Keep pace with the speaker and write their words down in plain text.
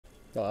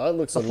Oh, that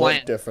looks The a lot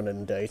plant. different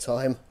in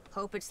daytime.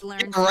 Hope it's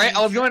learned. Right?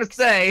 I was going to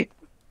say,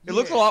 it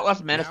looks a lot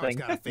less Now it's menacing.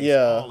 gotta face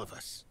Yeah. all of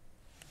us.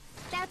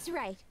 That's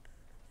right.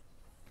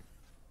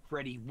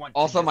 Freddy wants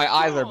Also, to my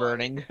eyes are destroy.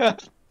 burning.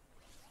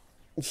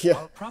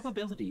 Yeah, A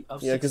probability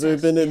of yeah, because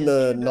we've been in success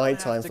the is-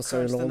 nighttime for so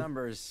crunch the long.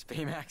 numbers,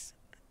 Baymax.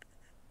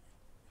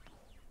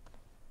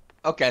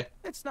 Okay.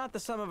 It's not the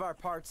sum of our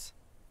parts.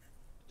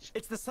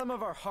 It's the sum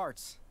of our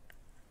hearts.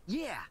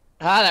 Yeah.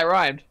 Ah, that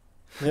rhymed.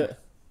 Yeah.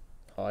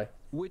 Hi.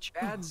 Which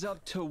adds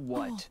up to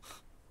what?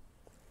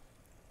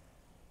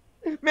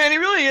 Man, he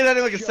really is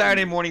acting like a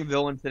Saturday morning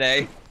villain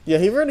today. Yeah,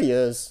 he really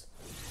is.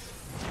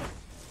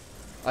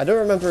 I don't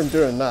remember him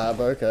doing that,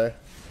 but okay.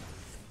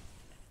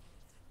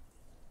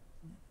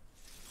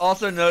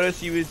 Also,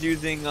 notice he was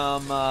using,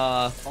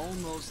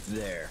 Almost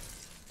there.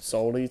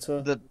 Soul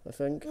Eater, The- I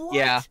think.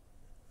 yeah.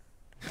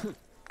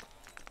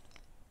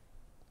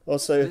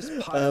 Also, This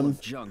pile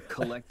of junk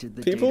collected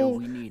the data people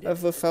we needed.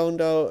 ever found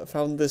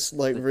this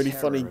like The really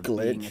terror funny of being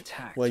glitch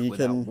attacked where you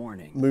without can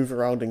warning. move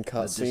around in The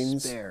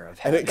cutscenes, despair of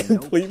and it having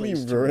no completely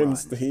place to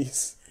ruins run.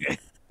 these.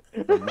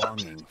 The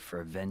longing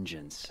for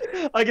vengeance.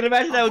 I can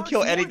imagine that would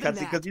kill Heart's any more than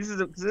cutscene, that.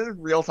 because this is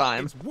real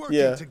time. It's working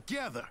Yeah.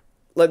 together.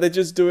 Like they're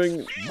just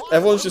doing,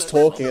 everyone's just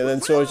talking, and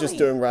then Sora's just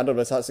doing random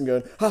attacks and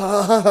going ha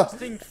ha ha ha.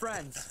 Distinct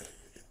friends.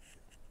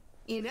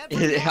 In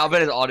every How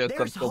about his audio there's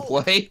clips still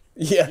hope. play?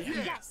 Yeah,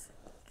 Yes.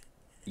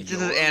 It's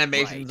just his You're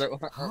animations right.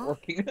 aren't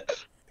working.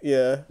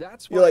 yeah.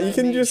 That's You're like why you I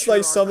can made just sure like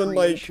our summon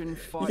like creation you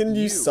fought can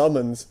use you.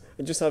 summons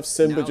and just have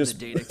Simba Now just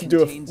the data do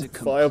a contains a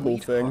fireball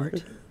complete thing.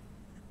 heart.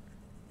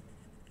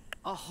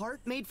 A heart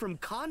made from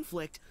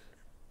conflict?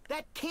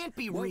 That can't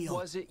be What real.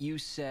 was it you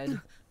said?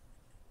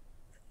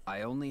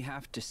 I only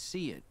have to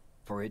see it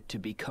for it to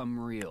become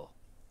real.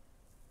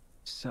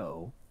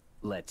 So,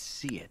 let's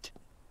see it.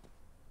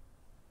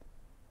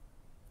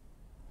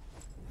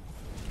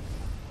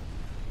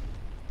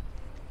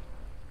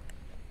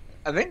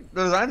 I think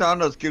the designs on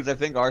those cubes, I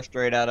think, are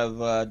straight out of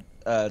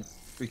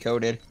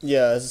Recoded.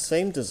 Yeah, it's the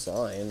same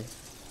design.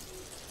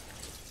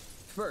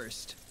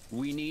 First,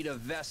 we need a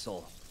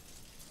vessel.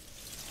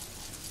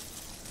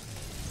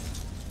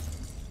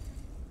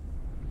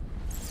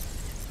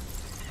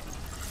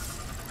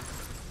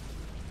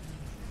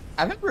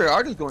 I think we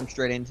are just going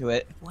straight into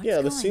it. What's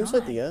Yeah, this going seems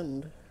like on? the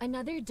end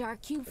Another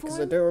dark cube because I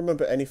form? don't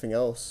remember anything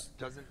else.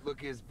 Doesn't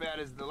look as bad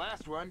as the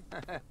last one.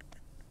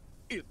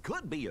 It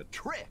could be a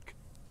trick.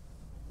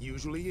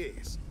 Usually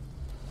is.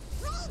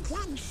 Oh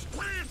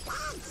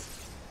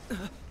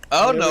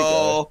There we no!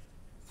 go.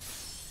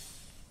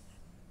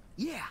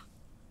 Yeah.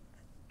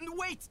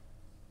 Wait!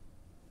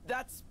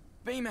 That's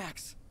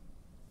Baymax.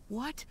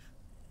 What?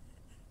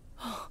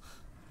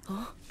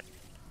 Huh?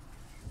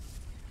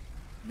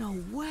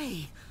 No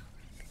way.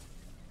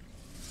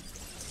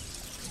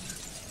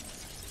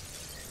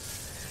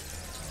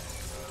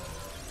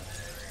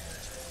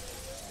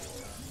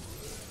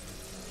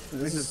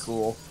 This is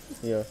cool.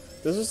 Yeah,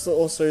 this is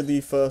also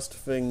the first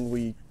thing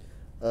we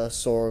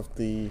saw of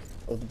the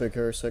Big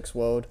Hero 6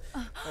 world.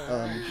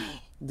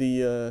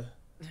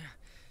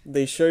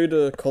 They showed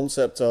a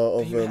concept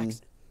art of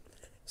Baymax.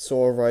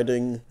 Sora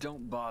riding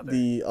Don't bother.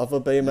 the other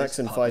Baymax This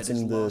and puppet fighting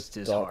has the lost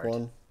his dark heart.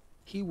 one.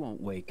 He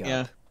won't wake up.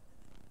 Yeah.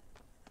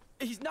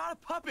 He's not a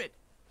puppet.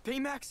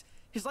 Baymax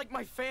is like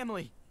my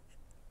family.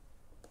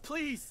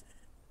 Please,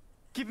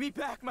 give me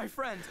back my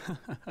friend.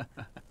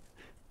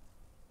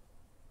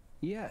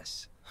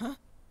 Yes. Huh?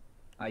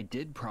 I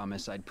did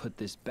promise I'd put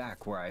this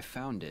back where I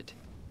found it.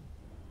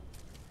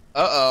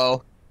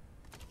 Uh-oh.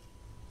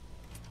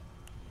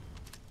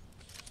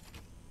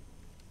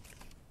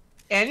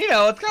 And, you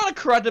know, it's kind of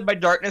corrupted by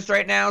darkness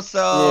right now, so...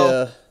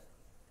 Yeah,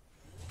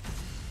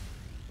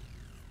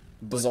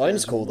 But Design's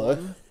there's cool, though.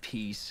 one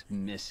piece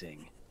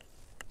missing.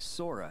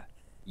 Sora,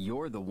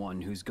 you're the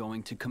one who's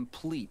going to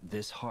complete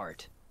this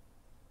heart.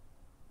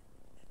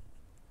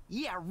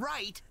 Yeah,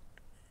 right.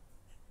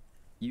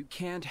 You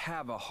can't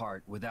have a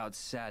heart without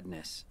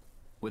sadness,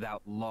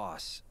 without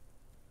loss.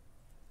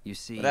 You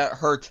see, That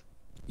hurt.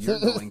 you're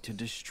going to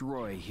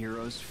destroy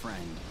Hero's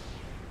friend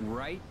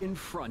right in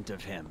front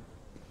of him.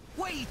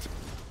 Wait.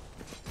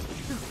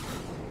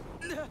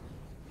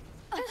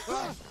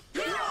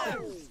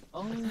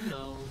 Oh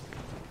no.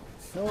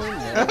 oh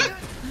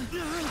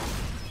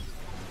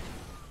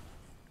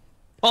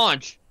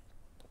Punch!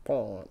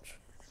 no, punch.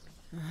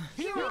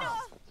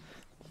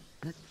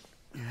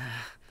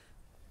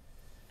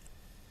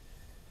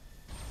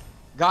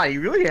 God, he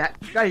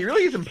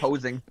really is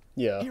imposing.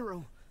 Yeah,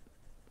 Hero.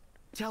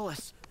 Tell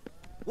us.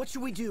 What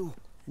should we do?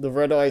 the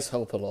red eyes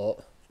help a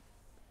lot.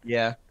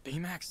 Yeah.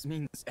 Baymax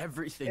means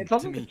everything It's to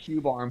almost like a me.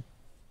 cube arm.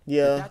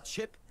 Yeah, That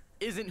chip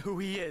isn't who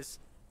he is.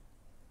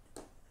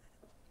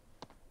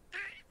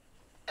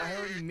 I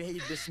already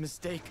made this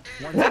mistake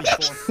once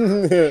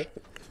before.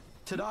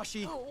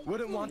 Tadashi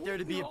wouldn't want there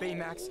to be a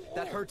Baymax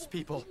that hurts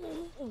people.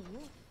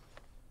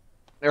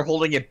 They're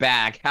holding it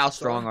back. How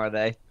strong are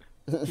they?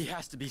 He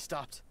has to be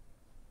stopped.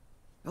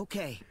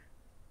 Okay.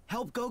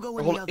 Help Go-Go They're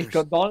and the holding,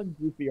 others. Don and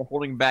Goofy are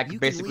holding back You can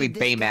basically lead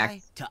this guy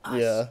Baymax. to us.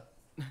 yeah.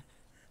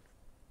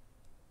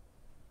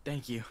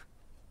 Thank you.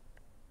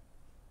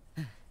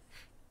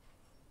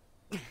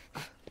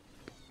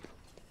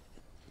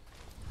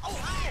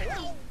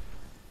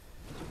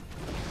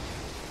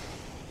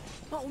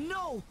 Oh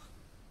no!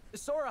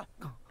 Sora,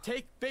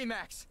 take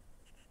Baymax.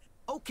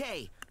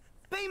 Okay,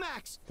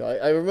 Baymax.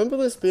 I remember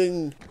this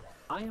being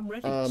I am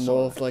ready.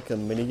 more of like a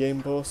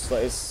minigame boss.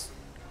 That is,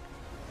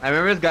 I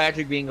remember this guy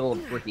actually being a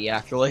little tricky,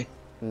 actually.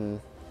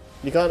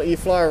 you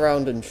fly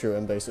around and shoot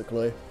him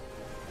basically.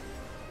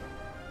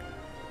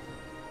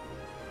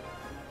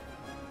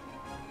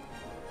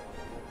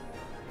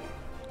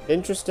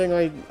 Interesting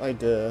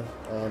idea.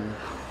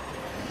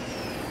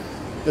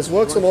 This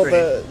works a lot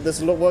better.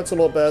 This works a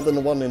lot better than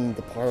the one in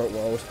the Pirate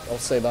World. I'll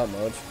say that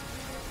much.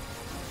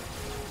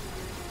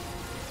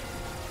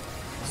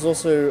 This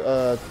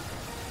also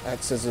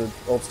acts as an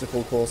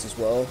obstacle course as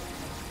well.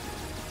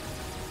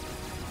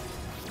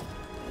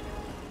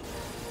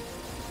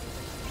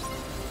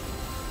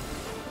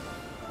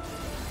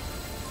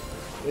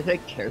 Is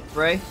it Care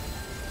Spray?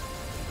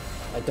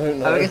 I don't Oh,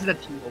 know. I guess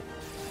it's a heal.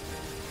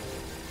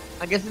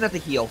 I guess it's not the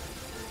heal.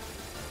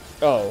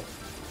 Oh,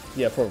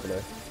 yeah, probably.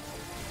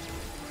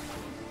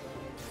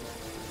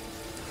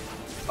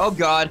 Oh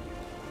god.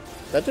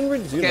 That didn't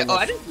really do Okay, that oh,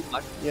 much. I didn't do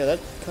much. Yeah, that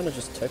kind of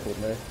just tickled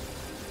me.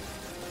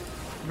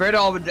 Compared to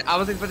all, I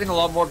was expecting a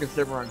lot more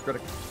considering on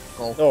critical.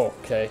 Oh,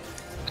 okay.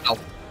 Ow.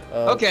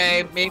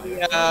 Okay, maybe,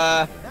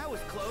 That was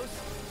close.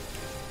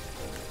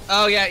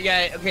 oh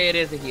yeah, okay, it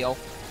is a heal.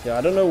 Yeah,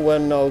 I don't know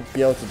when I'll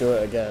be able to do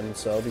it again,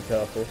 so I'll be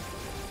careful.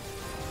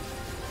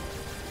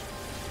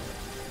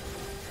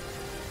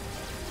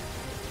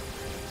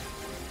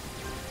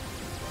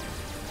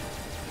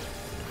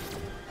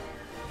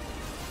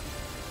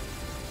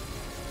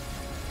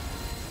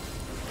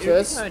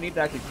 Dude, I need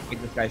to actually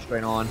take this guy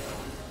straight on.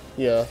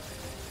 Yeah.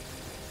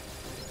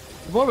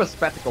 It's more of a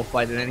spectacle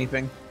fight than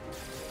anything.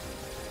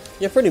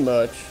 Yeah, pretty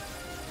much.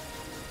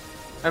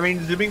 I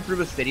mean, zooming through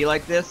the city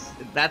like this,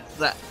 that's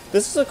that.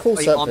 This is a cool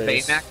Like set on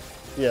piece. Baymax,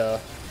 Yeah.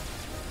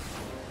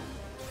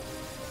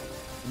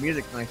 the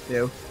music's nice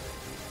too.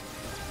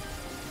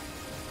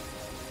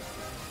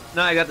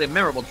 No, I got the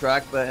memorable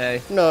track, but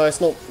hey. No, it's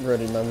not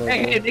really memorable.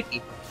 Hey,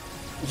 Nikki.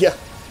 Yeah.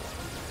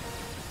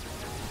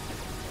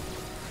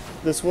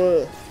 This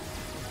were.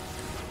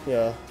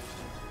 Yeah.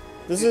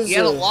 This is. He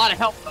had a lot of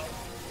help though.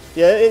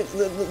 Yeah,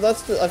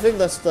 that's. I think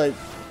that's like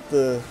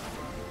the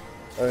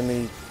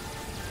only,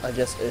 I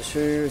guess, issue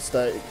is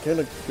that it kind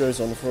of goes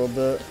on for a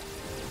bit.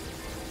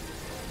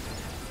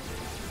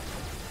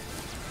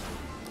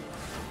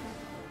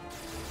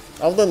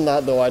 Other than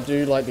that, though, I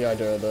do like the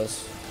idea of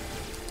this.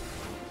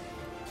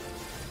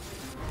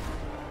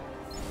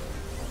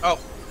 Oh,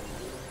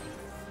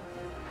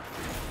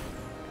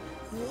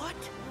 What?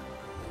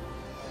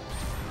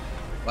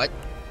 what?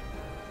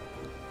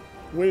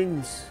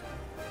 Wings.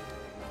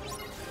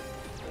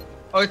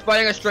 Oh, it's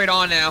biting us straight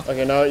on now.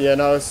 Okay, now, yeah,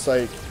 now it's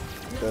like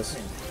this.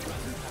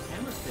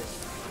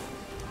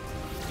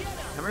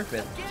 Hammer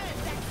fist.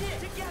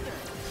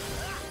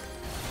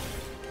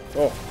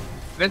 Oh,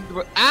 Fist.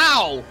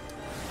 Ow!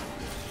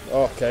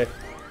 oh, okay.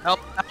 Help!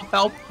 Help!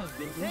 Help!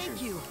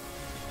 Thank you.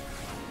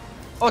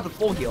 Oh, it's a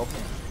full heal.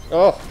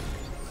 Oh,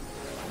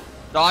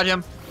 Dodge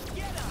him.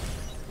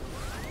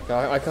 okay,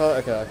 I can't.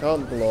 Okay, I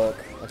can't block.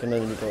 I can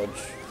only dodge.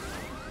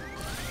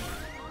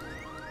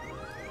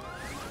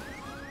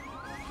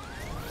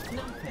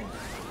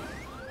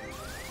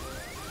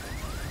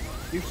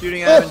 Keep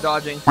shooting at him and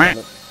dodging. No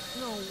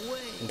way.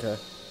 Okay.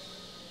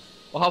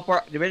 Well, how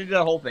far? Did we do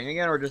the whole thing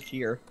again, or just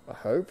here? I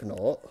hope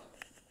not.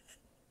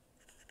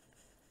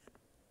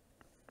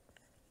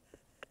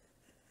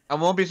 I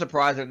won't be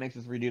surprised if it makes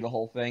us redo the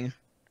whole thing.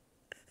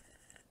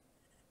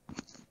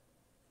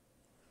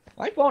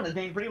 My phone is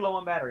getting pretty low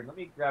on battery. Let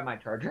me grab my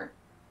charger.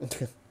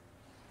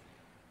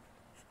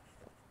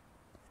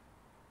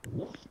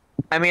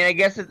 I mean, I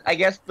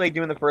guess like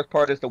doing the first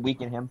part is to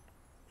weaken him.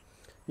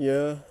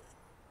 Yeah.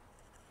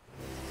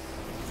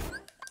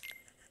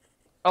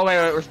 Oh wait,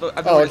 we're still.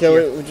 I think Oh, we're okay,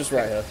 here. we're just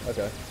right here.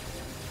 Okay.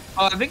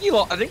 I think he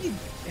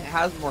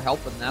has more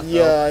help than that. Though.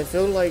 Yeah, I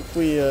feel like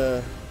we.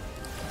 Yeah,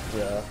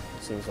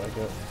 seems like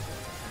it.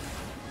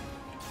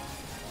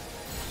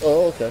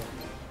 Oh, okay.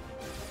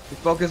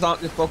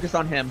 Just focus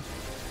on him.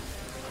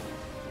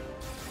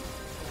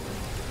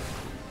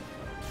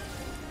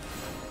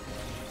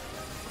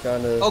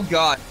 Kind of. Oh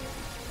god.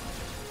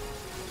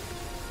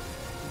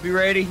 Be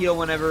ready to heal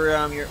whenever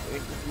you're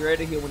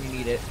ready to heal when you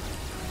need it.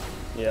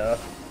 Yeah.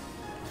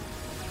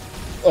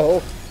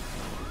 Oh.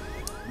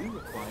 You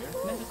require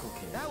medical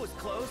care. That was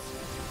close.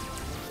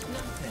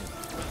 Nothing.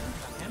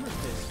 Hammer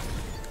fist.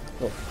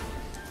 Oh.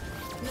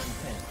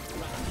 Nothing.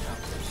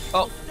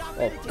 Oh,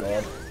 Oh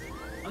god.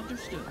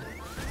 Understood.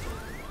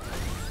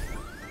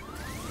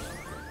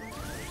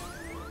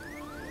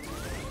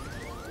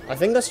 I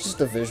think that's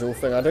just a visual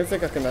thing. I don't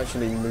think I can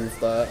actually move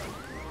that.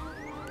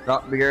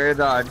 be ready to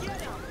dodge.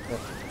 Oh,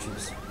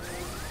 jeez.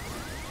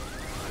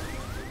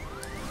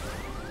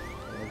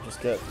 I'll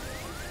just get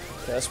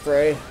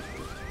spray.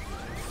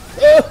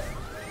 Ah!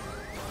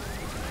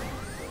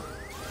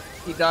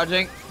 Keep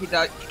dodging. Keep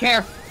dodging.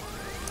 Care.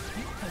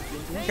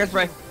 Care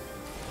spray.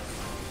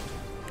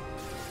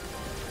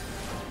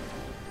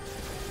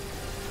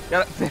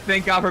 Yep,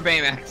 thank God for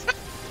Baymax.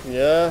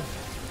 Yeah.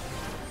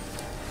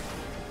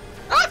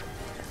 Ah!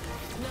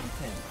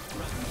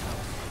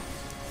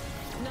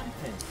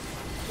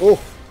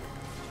 Oh.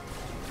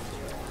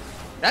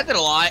 That did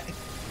a lot.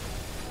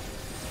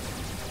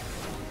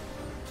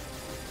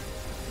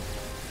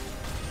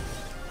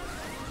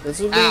 This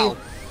would be Ow.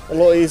 a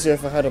lot easier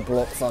if I had a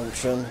block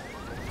function.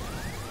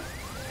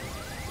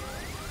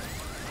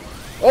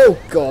 Oh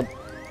god.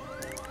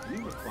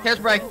 Care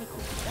spray. That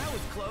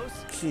was close.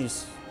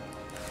 Jeez.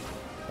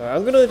 Alright,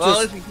 I'm gonna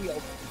Well, at just. least we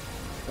healed.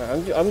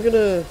 I'm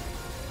gonna.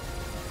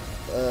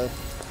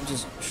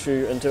 Just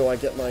shoot until I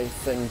get my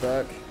thing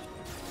back.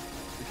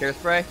 Care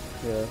spray.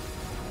 Yeah.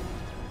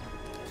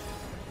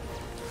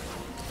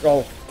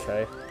 Oh,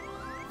 okay.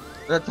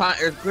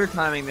 There's clear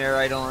timing there.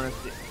 I don't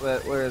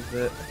understand. Where is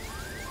it?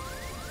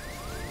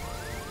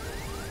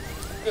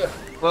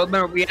 Well,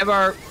 remember we have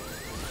our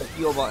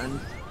heal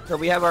buttons, so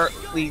we have our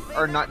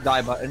not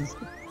die buttons.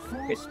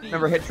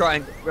 Remember hit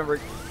triangle. Remember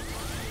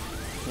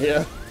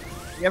Yeah.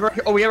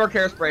 we have our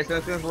care spray. So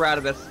as soon as we're out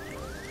of this,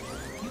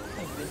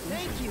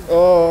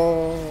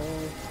 Oh.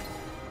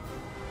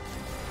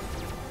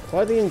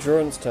 Try the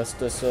endurance test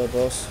this,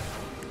 boss.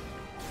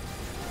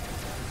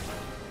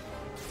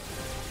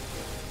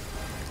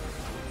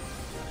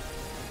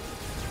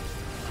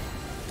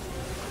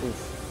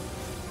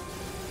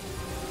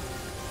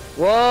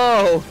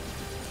 whoa!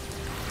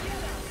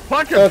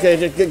 Punch him! Okay,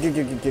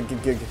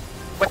 gig.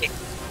 Wait,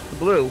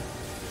 blue.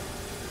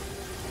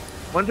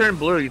 One turn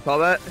blue. You saw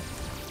that?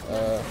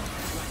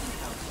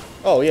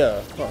 Oh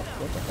yeah. Oh,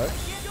 what the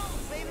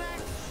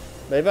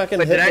heck? Maybe I can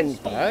But hit did I- them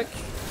back?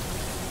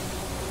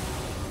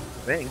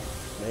 Thing.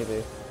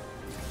 Maybe.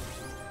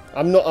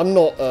 I'm not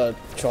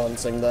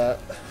chancing that.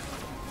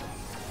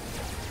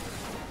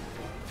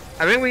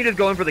 I think we just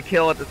going for the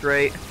kill at this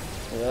rate.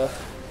 Yeah.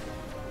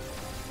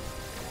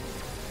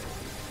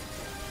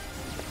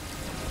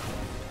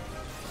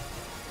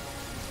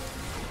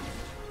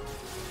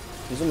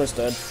 He's almost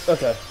dead.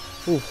 Okay.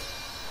 Whew.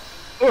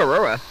 Oh,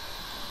 Aurora.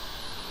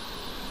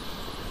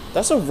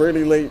 That's a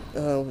really late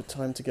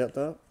time to get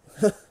that.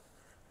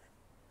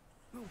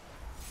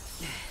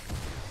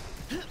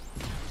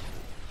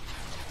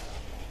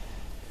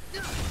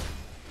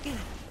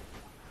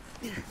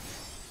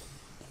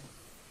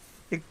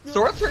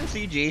 Sora turn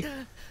CG.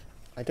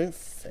 I don't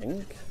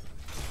think.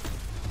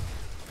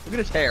 Look at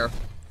his hair.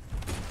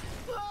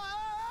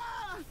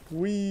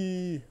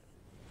 Wee.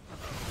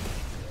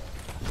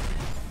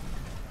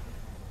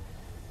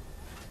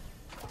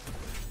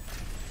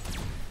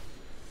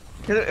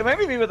 Cause it might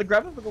be me, but the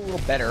graphics look a little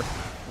better.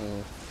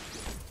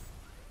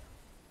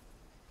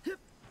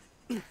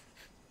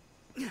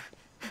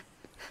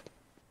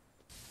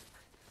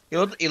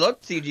 He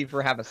looked CG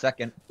for half a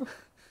second.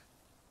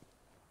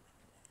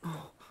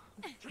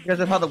 Because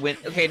of how the wind.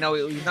 Okay, no,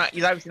 he's not.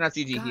 He's obviously not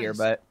CG here,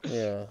 but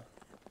Yeah.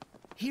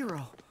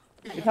 Hero.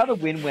 it's how the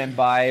wind went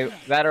by.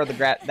 That or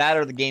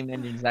the game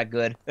engine's that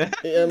good.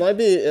 It might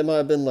be. It might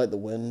have been like the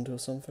wind or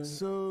something.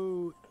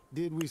 So,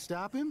 did we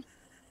stop him?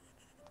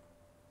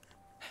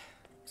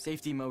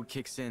 Safety mode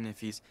kicks in if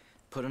he's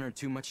put under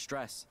too much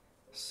stress.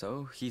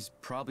 So he's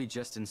probably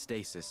just in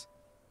stasis.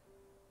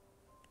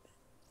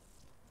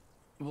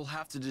 We'll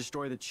have to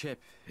destroy the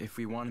chip if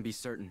we want to be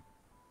certain.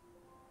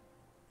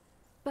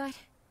 But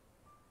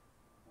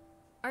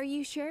are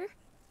you sure?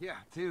 Yeah,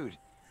 dude.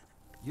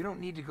 You don't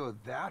need to go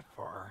that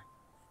far.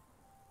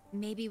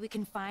 Maybe we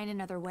can find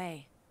another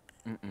way.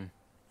 Mm-mm.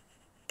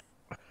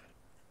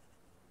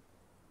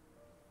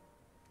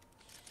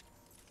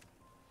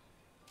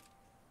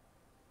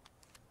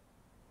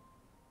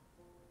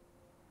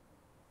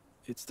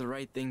 It's the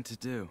right thing to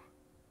do.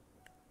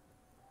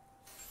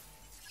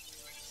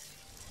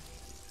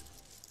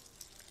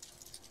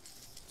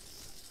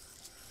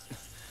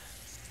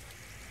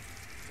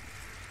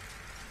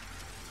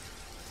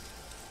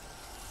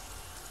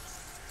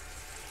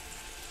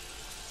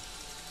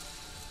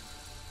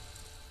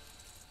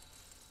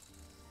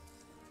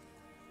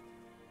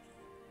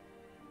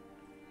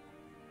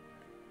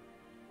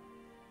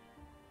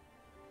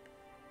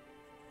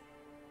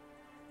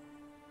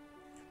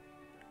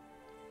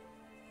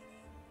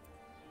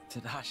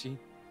 Tadashi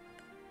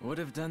would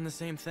have done the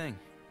same thing.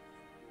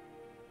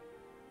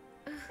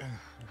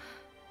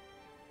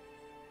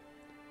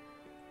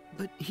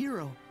 But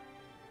Hero,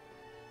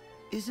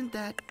 isn't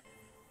that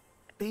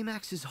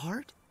Baymax's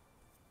heart?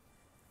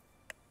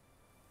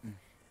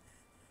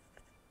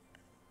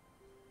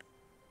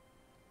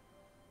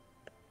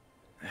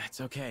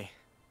 That's okay.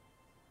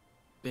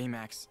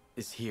 Baymax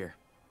is here.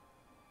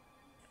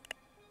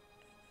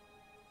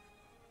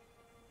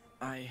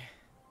 I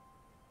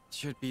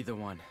should be the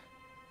one.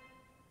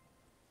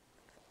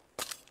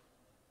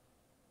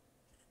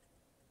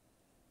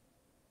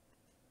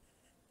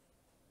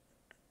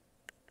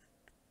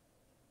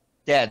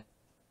 Dead.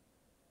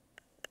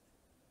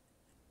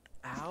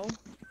 Ow.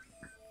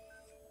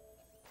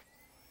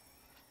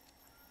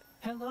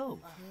 Hello,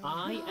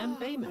 I am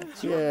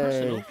Baymax, your Yay.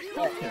 personal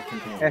healthcare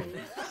companion.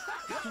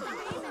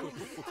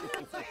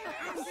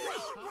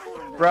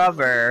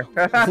 Brother.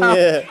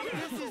 Yeah.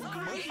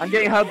 I'm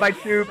getting hugged by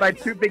two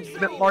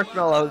big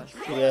marshmallows.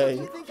 Yeah.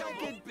 You think I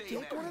could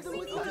take one of them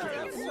with you?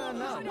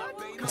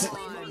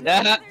 No.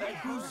 Yeah.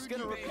 Who's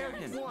gonna repair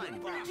him?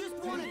 Just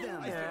one of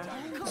them.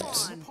 Come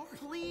on,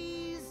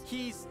 please.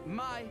 He's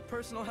my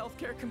personal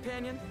healthcare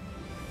companion.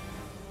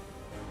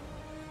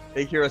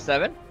 Big Hero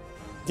 7?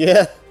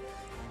 Yeah.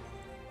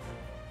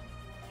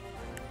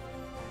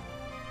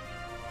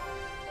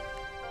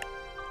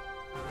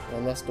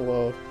 And that's the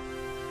world.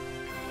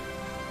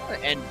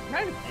 And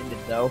kind of ended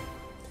though.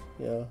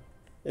 Yeah.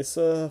 It's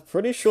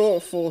pretty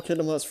short for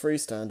Kingdom Hearts 3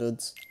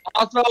 standards.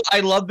 Also,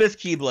 I love this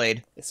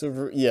Keyblade. It's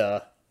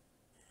yeah.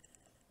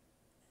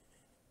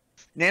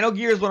 Nano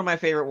Gear is one of my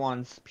favorite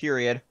ones.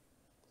 Period.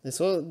 It's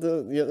all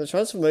the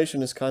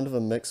transformation is kind of a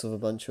mix of a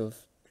bunch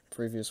of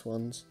previous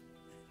ones.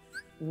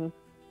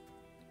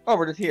 Oh,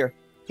 we're just here.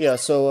 Yeah,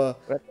 so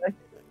What did I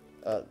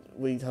say?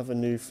 we have a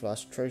new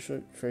Flash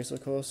Tracer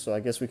course, so I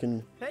guess we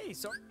can Hey,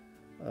 sorry.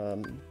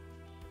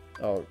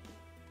 oh,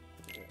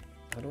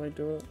 how do I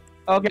do it?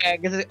 Okay, I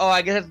guess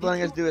it's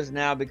letting us do this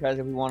now because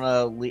if we want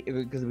to leave,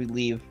 because we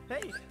leave.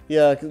 Hey.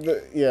 Yeah,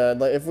 yeah,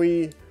 like if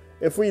we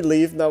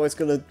leave now, it's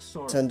gonna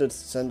tend to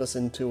send us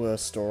into a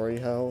story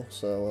hell.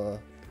 So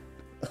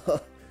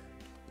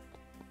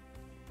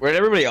Where'd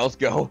everybody else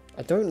go?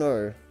 I don't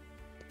know.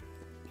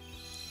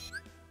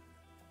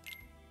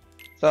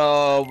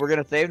 So we're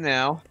gonna save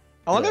now.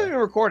 How long have we been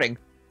recording?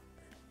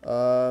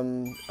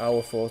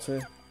 Hour 40.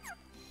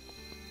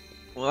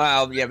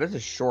 Wow, yeah, this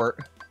is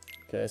short.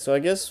 Okay, so I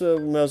guess we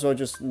may as well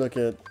just look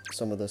at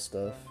some of this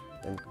stuff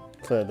and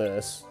clear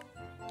this.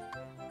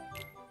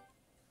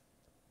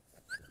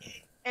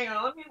 Hang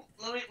on,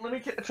 let me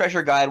get the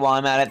treasure guide while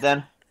I'm at it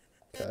then.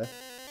 Okay.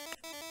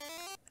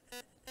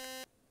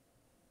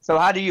 So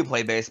how do you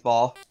play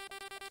baseball?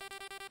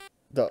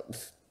 Oh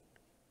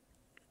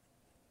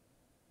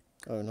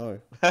no.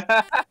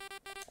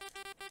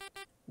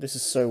 This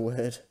is so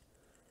weird.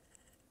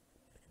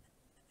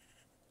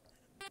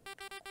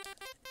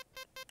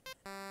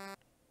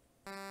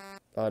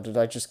 Did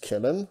I just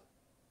kill him?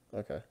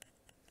 Okay.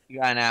 You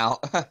got now.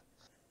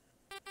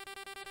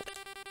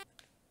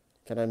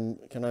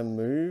 Can I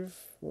move?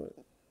 What?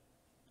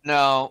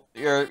 No,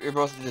 you're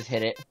supposed to just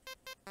hit it.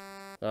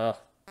 Ah.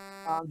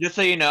 Just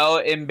so you know,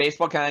 in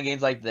baseball kind of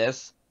games like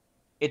this,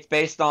 it's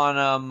based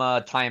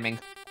on timing.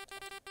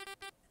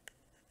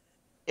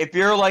 If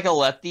you're like a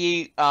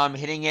lefty,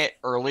 hitting it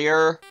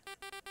earlier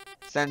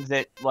sends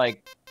it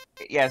like,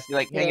 yes,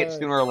 like hitting it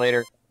sooner or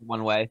later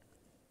one way.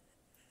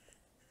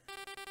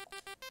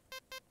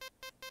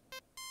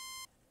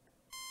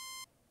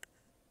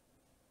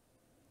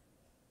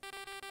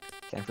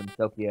 Time from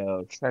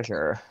Tokyo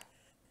treasure.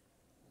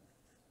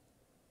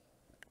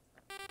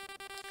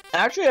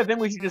 Actually, I think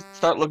we should just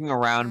start looking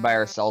around by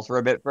ourselves for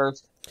a bit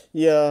first.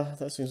 Yeah,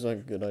 that seems like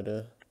a good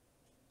idea.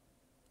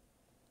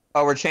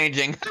 Oh, we're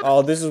changing.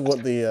 Oh, this is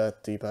what the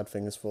D-pad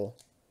thing is for.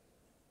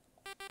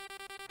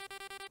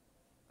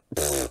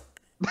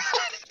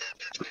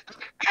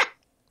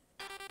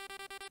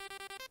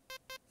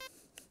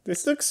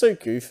 This looks so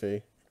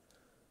goofy.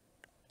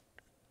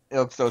 It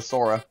looks so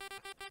Sora.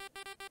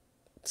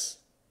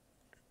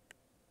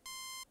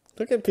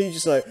 Look at Peach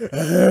just like.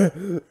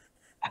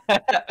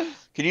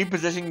 Can you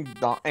position?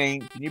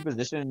 Can you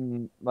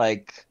position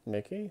like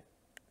Mickey?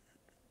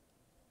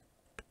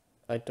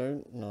 I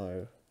don't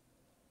know.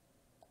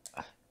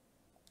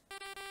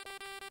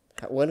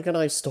 When can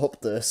I stop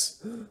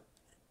this?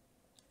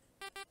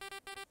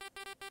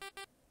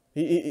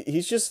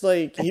 He's just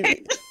like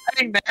he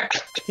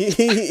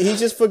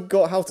just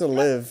forgot how to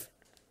live.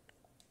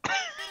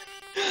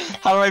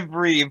 How do I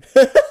breathe?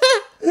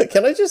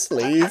 Can I just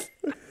leave?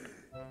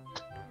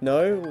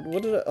 No?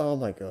 What did I... Oh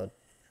my god.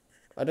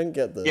 I don't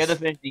get this. You have to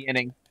finish the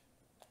inning.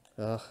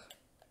 Ugh.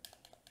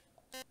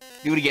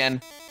 Do it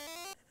again.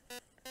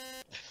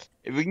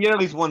 If we can get at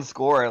least one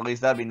score, at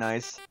least that'd be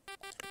nice.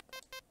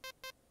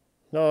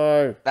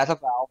 No. That's a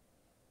foul.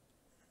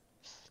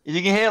 If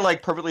you can hit it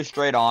like perfectly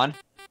straight on.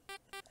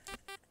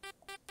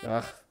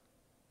 Ah.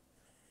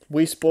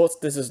 Wii Sports,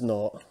 this is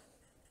not.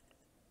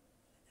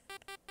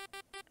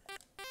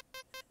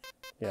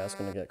 Yeah, it's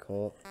gonna get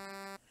caught.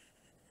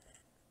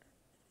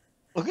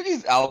 Look at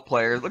these out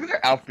players. Look at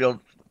their outfield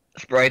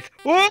sprites.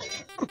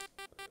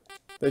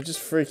 They're just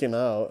freaking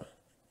out.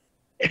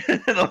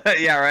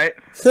 Yeah, right?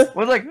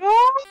 One's like,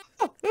 oh,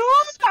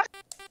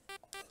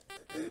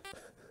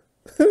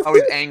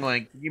 he's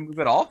angling. Can you move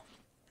at all?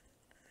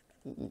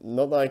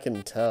 Not that I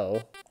can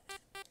tell.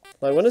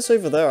 Like, when it's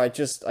over there, I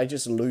just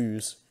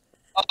lose.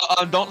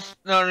 Don't,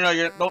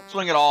 no, don't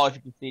swing at all if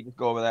you can see. Just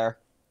go over there.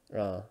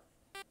 Ah.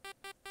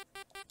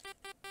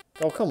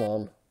 Oh, come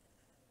on.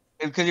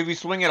 Because if you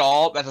swing at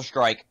all, that's a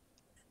strike.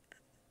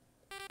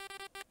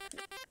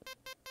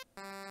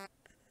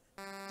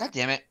 God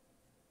damn it.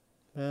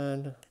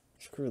 Man,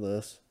 screw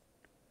this.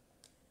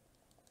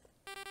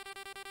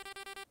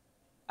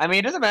 I mean,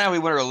 it doesn't matter if we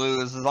win or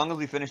lose, as long as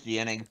we finish the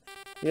inning.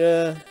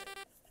 Yeah.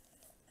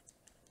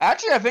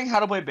 Actually, I think How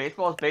to Play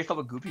Baseball is based off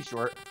a Goofy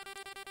short.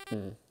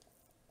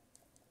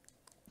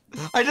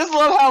 I just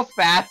love how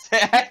fast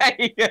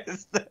he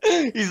is.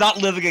 He's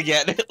not living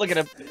again. Look at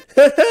him.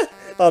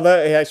 Oh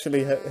no, he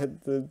actually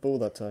hit the ball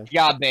that time.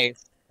 Yeah,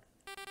 base.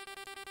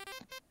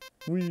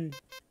 Wee.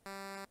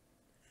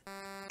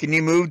 Can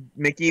you move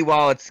Mickey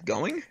while it's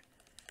going?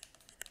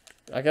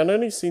 I can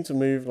only seem to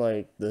move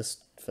like this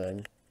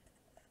thing.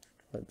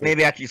 Like this.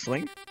 Maybe after you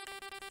swing?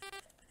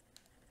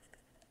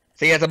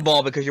 So he has a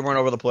ball because you weren't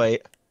over the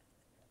plate.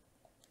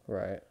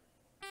 Right.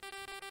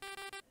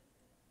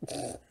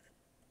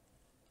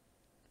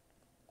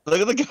 Look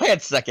at the guy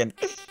at second.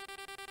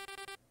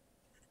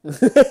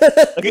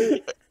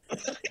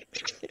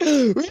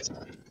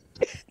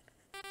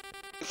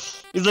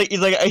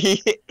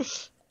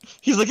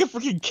 He's like a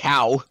freaking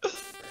cow.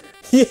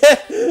 Yeah.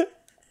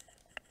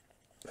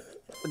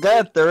 The guy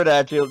at third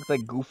actually looks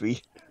like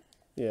Goofy.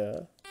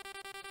 Yeah.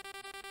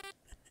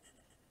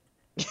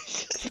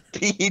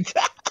 Pete.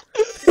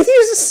 He's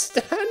just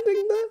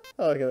standing there.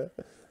 Oh, okay.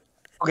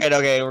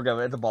 Okay, we're good.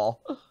 It's a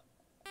ball.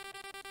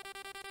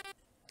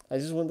 I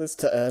just want this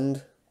to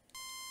end.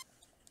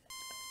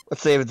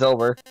 Let's see if it's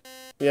over.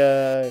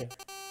 Yay.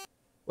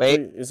 Wait,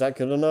 Is that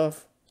good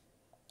enough?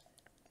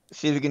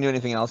 see if you can do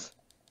anything else.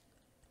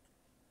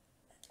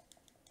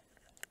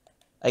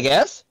 I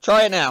guess?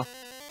 Try it now.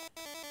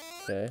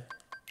 Okay.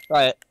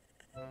 Try it.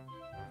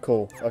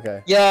 Cool.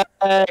 Okay. Yay!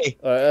 Alright,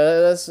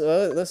 let's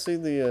see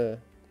the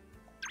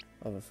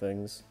other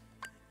things.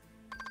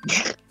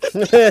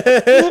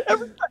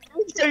 Every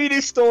time you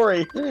do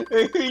story,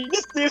 you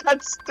just do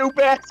that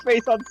stupid ass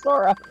face on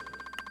Sora.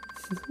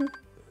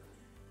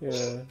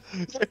 Yeah.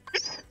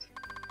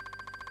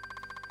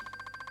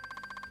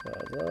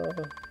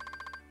 Ta-da.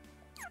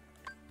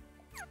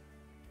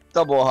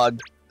 Double hug.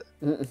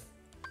 Is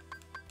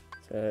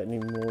there any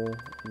more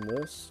in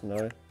this?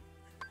 No.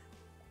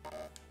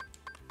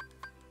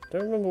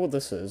 Don't remember what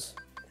this is.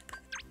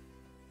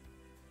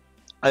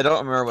 I don't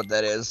remember what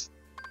that is.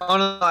 Oh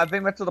no, I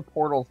think that's to the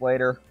portals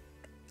later.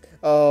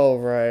 Oh,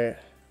 right.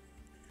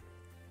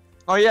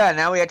 Oh yeah,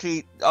 now we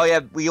actually. Oh yeah,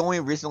 we only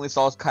recently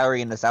saw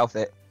Kyrie in this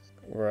outfit.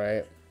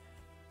 Right.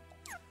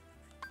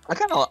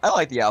 I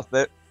like the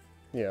outfit.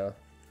 Yeah.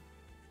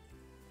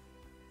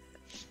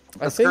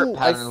 The I skirt think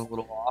pattern is a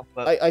little off,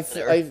 but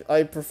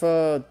I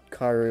prefer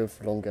Kyrie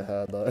with longer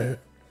hair though.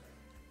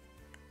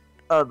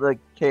 oh, the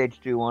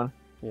KH2 one.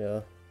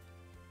 Yeah.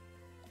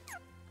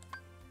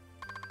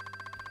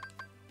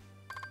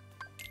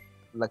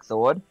 Alexa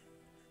Wood.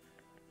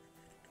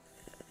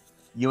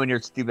 You and your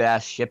stupid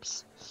ass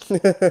ships.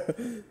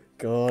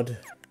 God.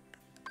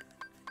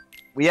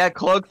 We had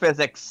cloak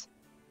physics.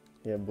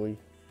 Yeah, boy.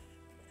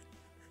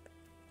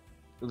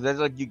 That's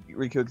like you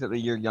Riku except a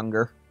year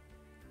younger.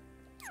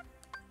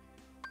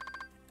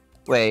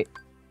 Wait,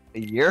 a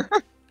year?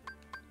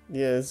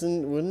 Yeah,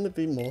 wouldn't it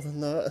be more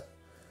than that?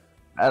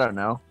 I don't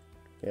know.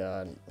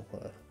 Yeah.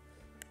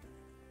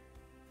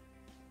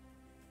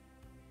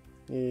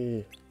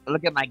 Yeah.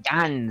 Look at my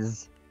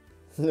guns.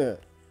 And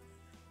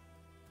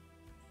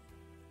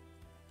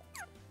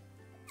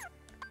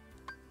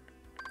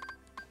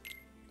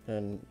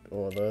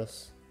all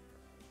this.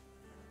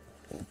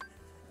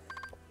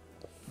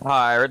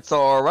 Pirate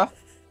Sora.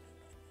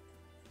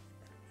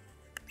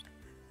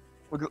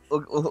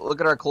 Look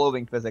at our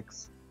clothing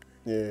physics.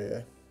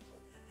 Yeah.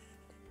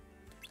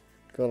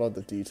 Got all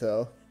the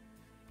detail.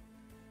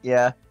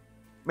 Yeah.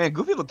 Man,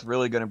 Goofy looks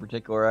really good in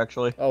particular,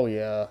 actually. Oh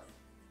yeah.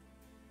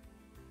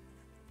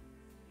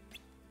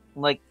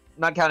 Like,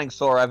 not counting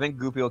Sora, I think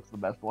Goofy looks the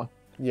best one.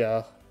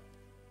 Yeah.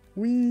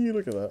 Wee,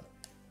 look at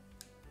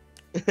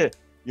that.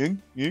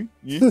 Ying.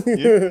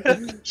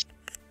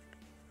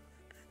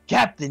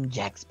 Captain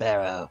Jack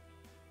Sparrow.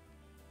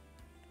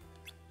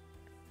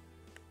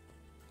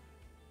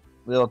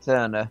 Lil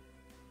Turner.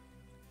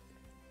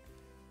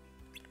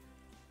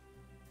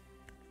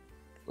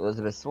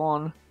 Elizabeth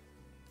Swan.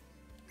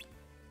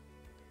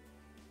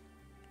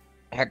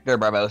 Hector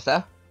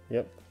Barbosa.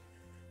 Yep.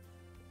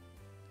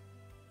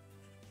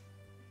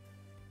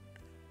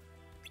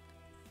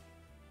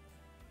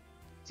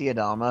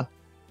 Tiadama.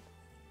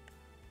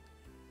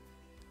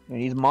 Man,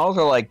 these models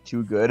are like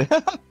too good.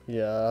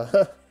 Yeah.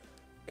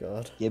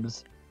 God.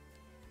 Gibbs.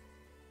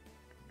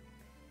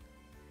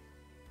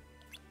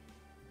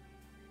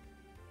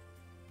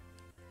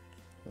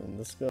 And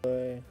this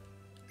guy.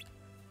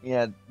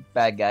 Yeah,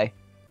 bad guy.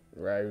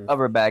 Right.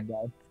 Other bad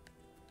guy.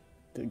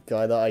 The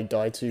guy that I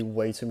died to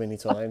way too many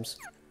times.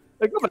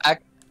 Look, go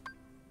back.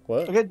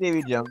 What? Look at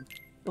Davy Jones.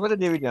 Look at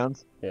Davy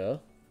Jones. Yeah.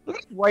 Look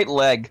at his right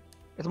leg.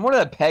 It's more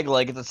than a peg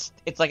leg.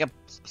 It's like a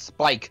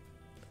spike.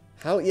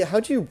 How? Yeah. How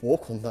do you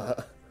walk on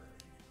that?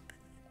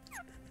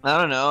 I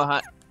don't know.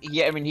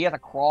 Yeah, I mean he has a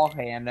crawl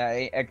hand,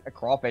 a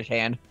crawfish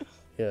hand.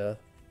 Yeah.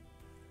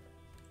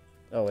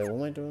 Oh wait, what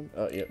am I doing?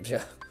 Oh yep,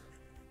 yeah.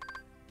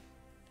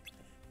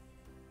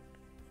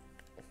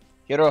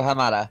 Hiro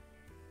Hamada.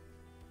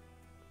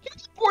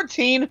 He's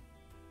 14.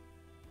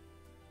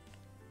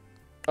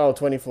 Oh,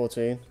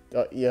 2014.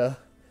 Yeah.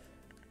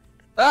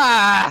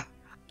 Ah!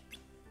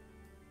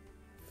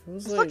 It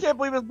was I still like. can't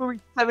believe this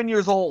movie's 7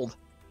 years old.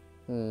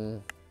 Hmm.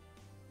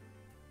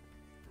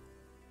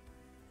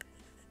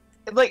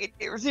 Like,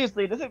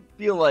 seriously, it doesn't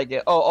feel like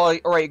it. Oh,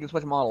 alright, you can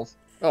switch models.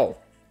 Oh.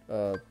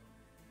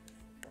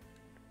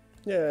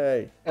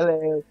 Yay.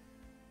 Hello.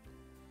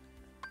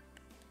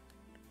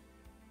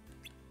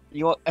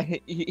 You want...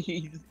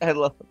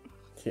 Hello.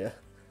 Yeah.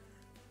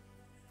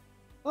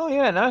 Oh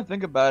yeah, now I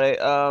think about it,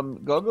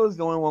 Gogo's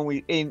the only one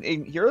we... And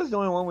Hero's the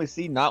only one we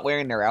see not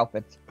wearing their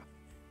outfits.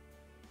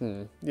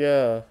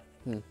 Yeah.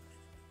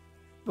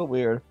 So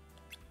weird.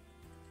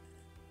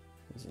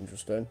 That's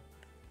interesting.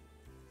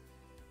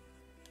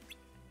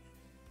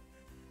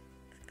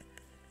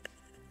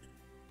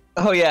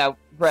 Oh yeah,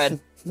 Fred.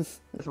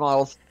 It's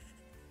models.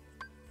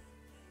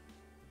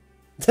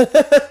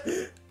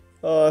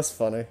 Oh, that's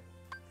funny.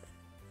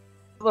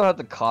 I love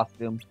the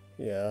costume.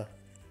 Yeah.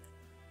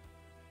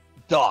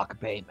 Dark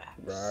Baymax.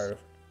 Bro.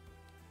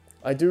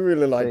 I do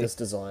really like See. this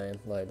design.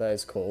 Like, that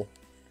is cool.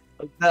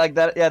 Like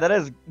that, yeah, that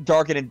is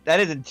dark and that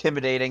is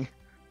intimidating.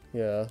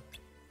 Yeah.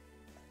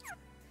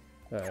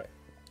 Alright.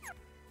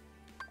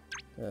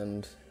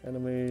 And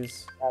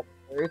enemies.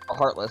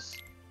 Heartless.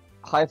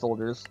 High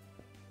soldiers.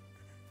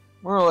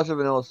 More or less a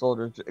vanilla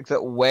soldiers,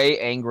 except way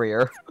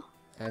angrier.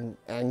 And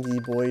Angie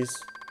boys.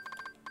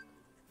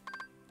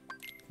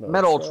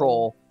 Metal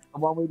Troll. The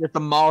one we just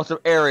demolished of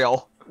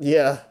Ariel.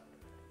 Yeah.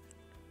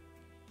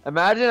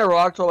 Imagine a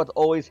rock troll that's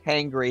always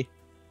hangry.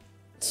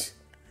 It's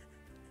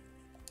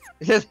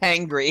just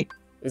hangry.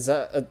 Is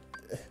that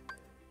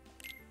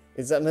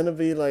meant to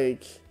be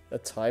like a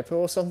typo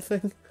or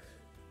something?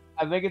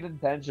 I think it's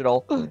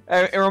intentional.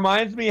 It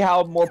reminds me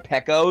how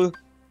Morpeko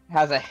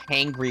has a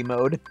hangry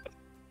mode.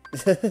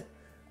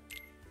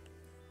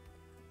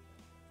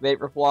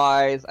 Vapor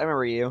flies. I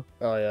remember you.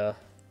 Oh yeah.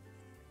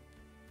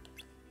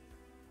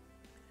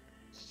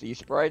 Sea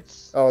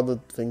sprites. Oh, the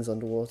things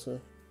underwater.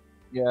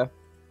 Yeah.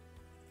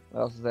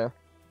 What else is there?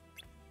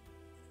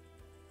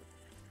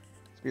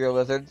 Spear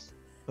lizards,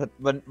 but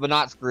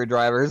not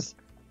screwdrivers.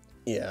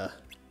 Yeah.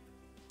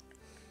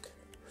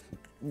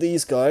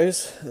 These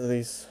guys,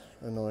 these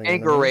annoying.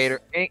 Anchor enemies.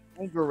 Raider.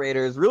 Anchor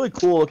Raider is really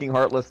cool looking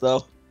Heartless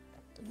though.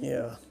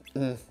 Yeah.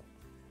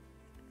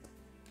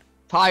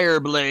 Tire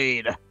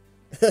Blade.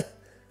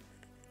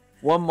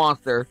 One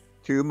monster,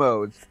 two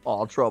modes,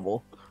 all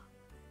trouble.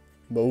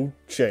 Mode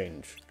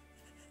change.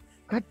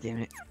 God damn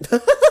it.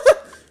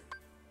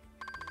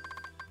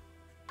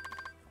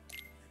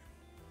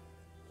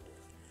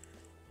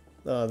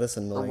 Oh, this A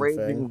annoying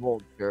raging thing.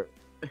 vulture.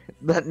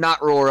 But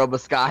not Roar of the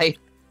Sky.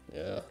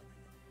 Yeah.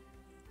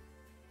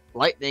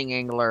 Lightning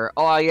Angler.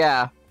 Oh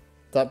yeah.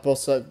 That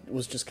boss that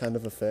was just kind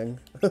of a thing.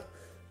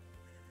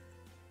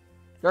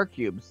 Dark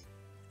Cubes.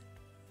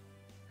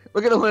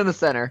 Look at the one in the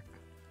center.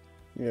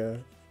 Yeah.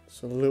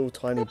 It's a little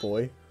tiny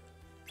boy.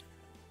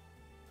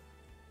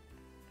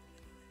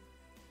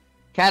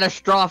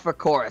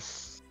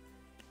 Catastrophicorus.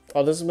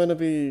 Oh, this is meant to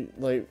be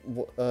like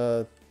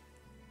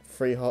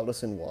 3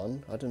 Heartless in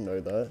 1. I didn't know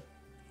that.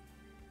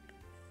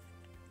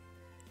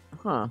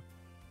 Huh.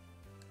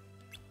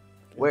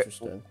 Where-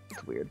 Interesting.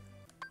 That's weird.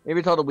 Maybe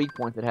it's all the weak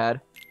points it had.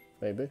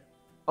 Maybe.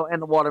 Oh,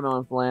 and the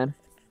watermelon flan.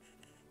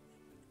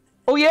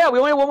 Oh yeah, we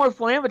only have one more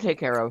flan to take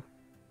care of.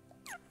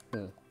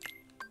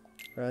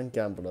 And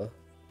Gambler.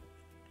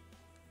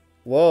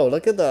 Whoa,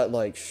 look at that,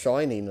 like,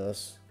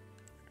 shininess.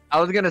 I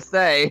was gonna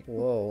say.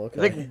 Whoa, It's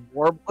okay.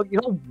 like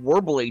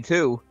warbly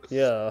too.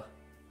 Yeah.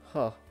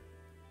 Huh.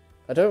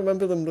 I don't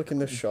remember them looking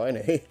this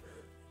shiny.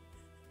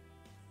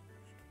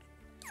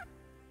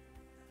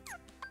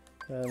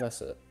 And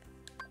that's it.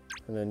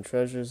 And then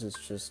treasures is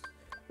just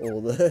all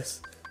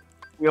this.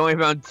 We only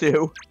found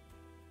 2.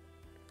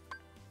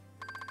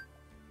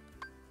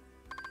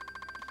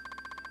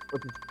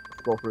 Let's just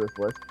scroll through this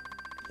list.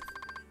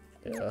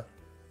 Yeah.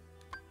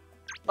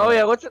 Oh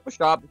yeah, let's check the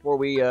shop before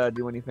we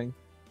do anything.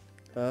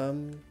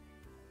 Um,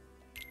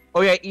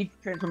 Oh yeah, each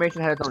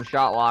transformation had its own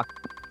shot lock.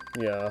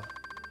 yeah.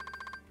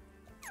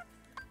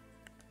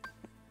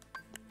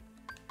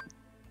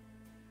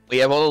 We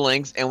have all the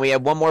links, and we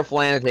have one more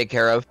flan to take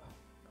care of.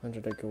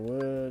 100 acre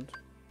wood.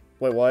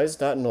 Wait, why is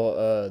that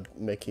not,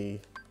 Mickey?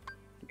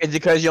 It's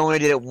because you only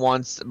did it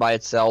once by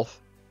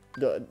itself.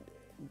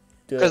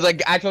 Because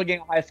like actually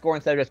getting a high score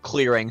instead of just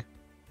clearing.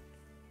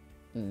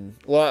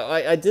 Well,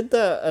 I did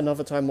that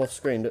another time off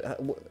screen.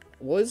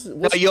 What's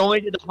No, you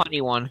only did the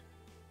honey one.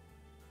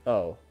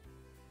 Oh.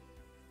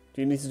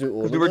 Do you need to do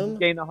all Because of we were them? just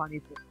getting the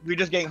honey. We were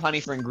just getting honey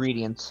for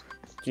ingredients.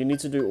 Do you need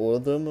to do all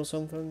of them or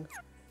something?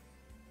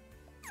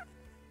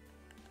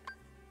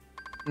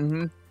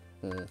 Mm-hmm.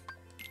 Hmm.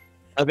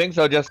 I think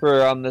so, just for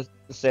to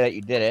say that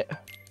you did it.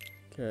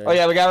 Okay. Oh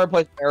yeah, we gotta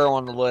replace Arrow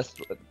on the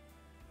list.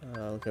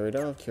 Okay, we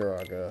don't have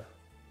Kiraga.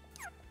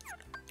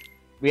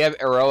 We have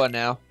Aroa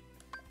now.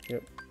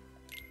 Yep.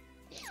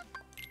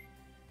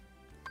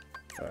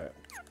 Alright.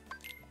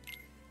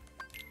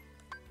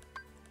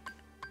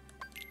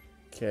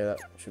 Okay, that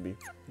should be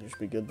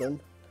good then.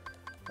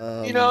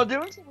 You know,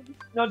 doing some of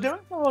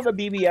the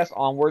BBS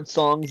Onward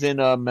songs in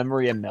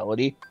Memory and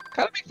Melody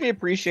kind of makes me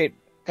appreciate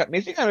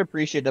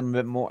them a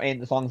bit more,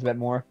 and the songs a bit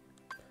more.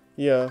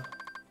 Yeah.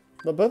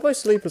 But Birth by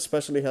Sleep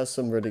especially has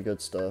some really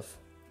good stuff.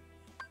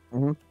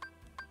 Mhm.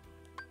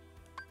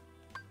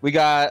 We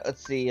got,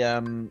 let's see,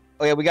 oh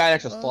yeah, we got an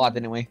extra slot,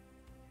 didn't we?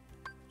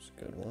 It's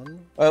a good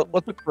one.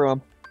 Let's look through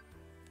them.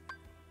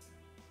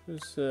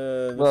 This,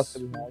 What else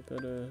do we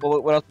have?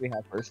 Well, what else do we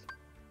have first?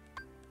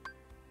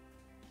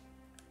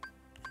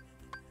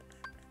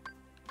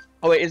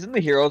 Oh wait, isn't the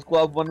Hero's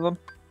Glove one of them?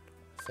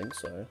 I think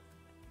so.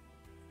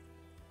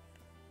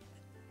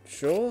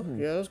 Sure?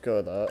 Yeah, let's go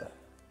with that.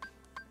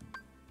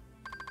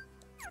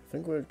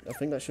 I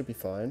think that should be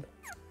fine.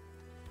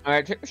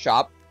 Alright, check the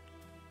shop.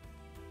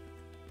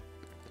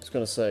 I was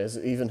gonna say, is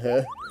it even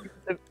here?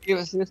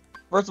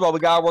 First of all, we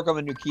gotta work on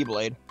the new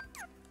Keyblade.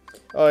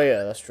 Oh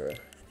yeah, that's true.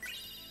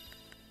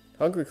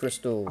 Hungry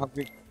Crystal.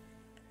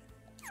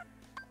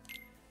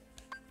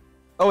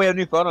 Oh, we have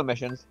new photo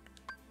missions.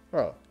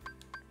 Oh.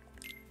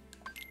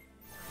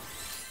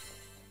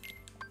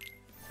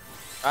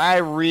 I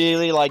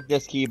really like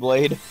this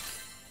Keyblade.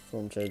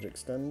 Form change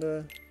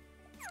extender.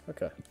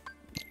 Okay.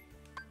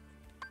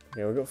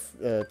 Okay, we've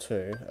got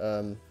two.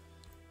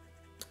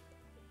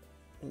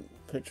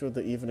 Picture of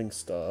the evening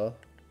star.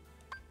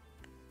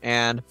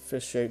 And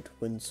Fish-shaped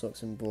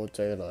windsocks in broad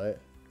daylight.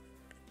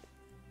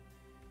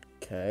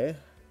 Okay.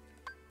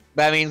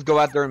 that means go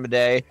out during the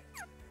day.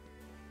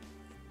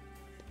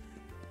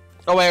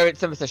 Oh wait,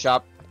 send us the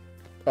shop.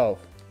 Oh,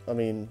 I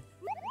mean...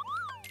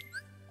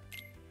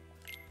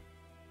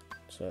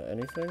 So,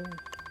 anything?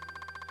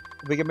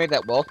 If we can make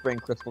that Wellspring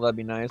Crystal, that'd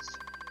be nice.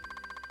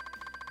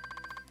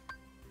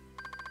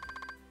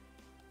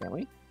 Can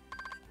we?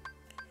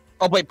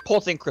 Oh wait,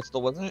 Pulsing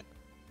Crystal, wasn't it?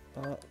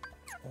 Hold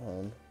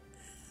on.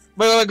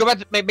 Wait, go back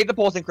to make the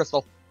Pulsing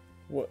Crystal.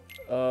 What,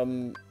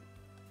 hold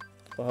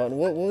on,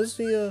 what was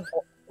the,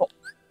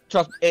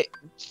 Trust it.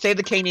 Say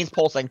the K needs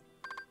Pulsing,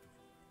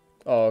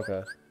 Oh,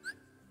 okay.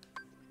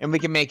 and we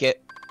can make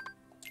it.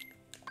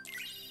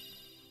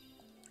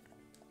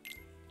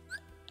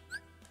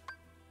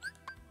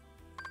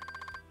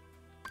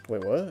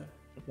 Wait, what?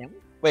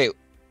 Wait,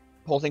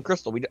 Pulsing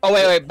Crystal. Oh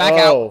wait, back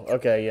out. Oh,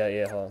 okay,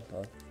 yeah, hold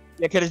on.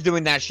 Yeah, cause it's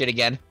doing that shit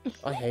again.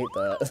 I hate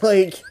that.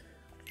 Like,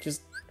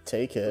 just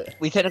take it.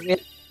 We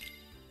technically.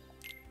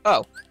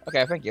 Oh,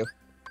 okay, thank you.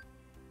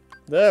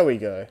 There we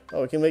go.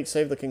 Oh, we can make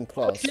Save the King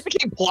Plus. It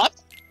became plus.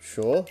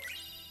 Sure.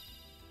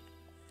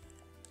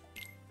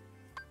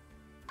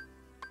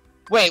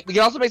 Wait, we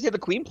can also make Save the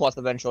Queen plus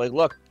eventually.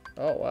 Look.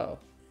 Oh, wow.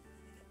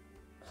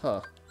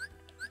 Huh.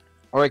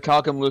 Alright,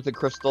 Calcum, Lucid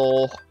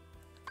Crystal.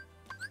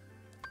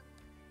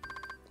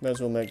 May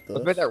as well make this.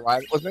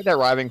 Let's make that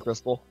Riving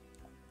Crystal.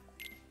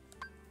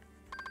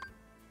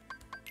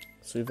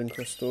 Soothing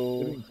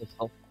Crystal. Soothing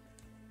Crystal.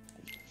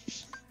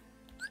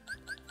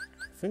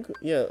 I think,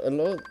 yeah, a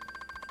lot.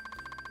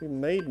 We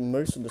made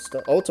most of the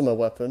stuff. Ultima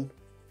Weapon.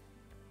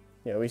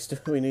 Yeah, we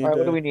need. Alright,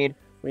 what do we need?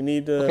 We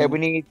need. Okay, we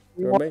need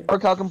 2 more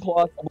Calcum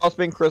plus, a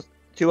Wellspring Crystal,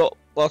 2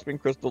 Wellspring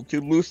Crystal, 2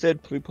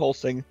 Lucid, 2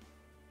 Pulsing.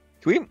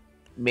 Can we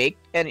make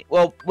any?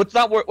 Well, let's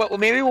not worry. Well,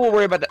 maybe we'll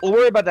worry about that. We'll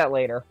worry about that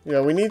later.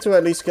 Yeah, we need to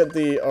at least get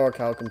the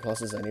Orichalcum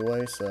Pluses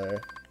anyway, so.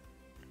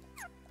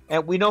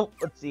 And we don't.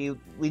 Let's see.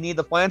 We need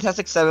the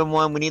Fantastic 7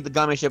 one. We need the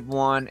Gummy Ship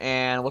one.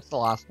 And what's the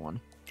last one?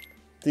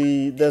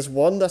 There's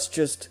one that's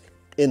just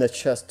in a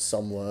chest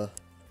somewhere,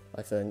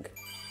 I think.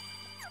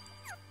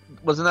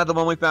 Wasn't that the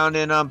one we found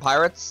in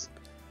Pirates?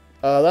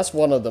 That's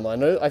one of them. I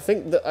know. I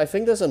think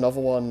there's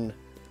another one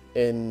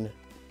in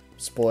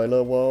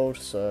Spoiler World.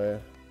 So.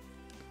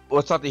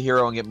 Let's talk to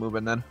Hero and get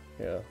moving then.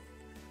 Yeah.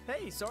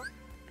 Hey, sorry.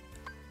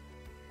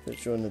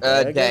 It's during the day,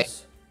 I Day.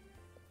 guess.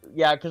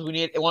 Yeah, because we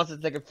need. It wants to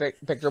take a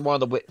picture of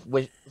one of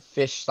the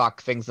fish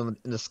stock things in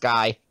the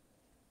sky.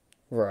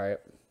 Right.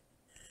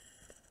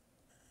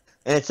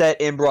 And it's set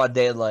in broad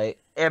daylight.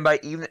 And by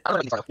evening. I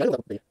don't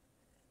know.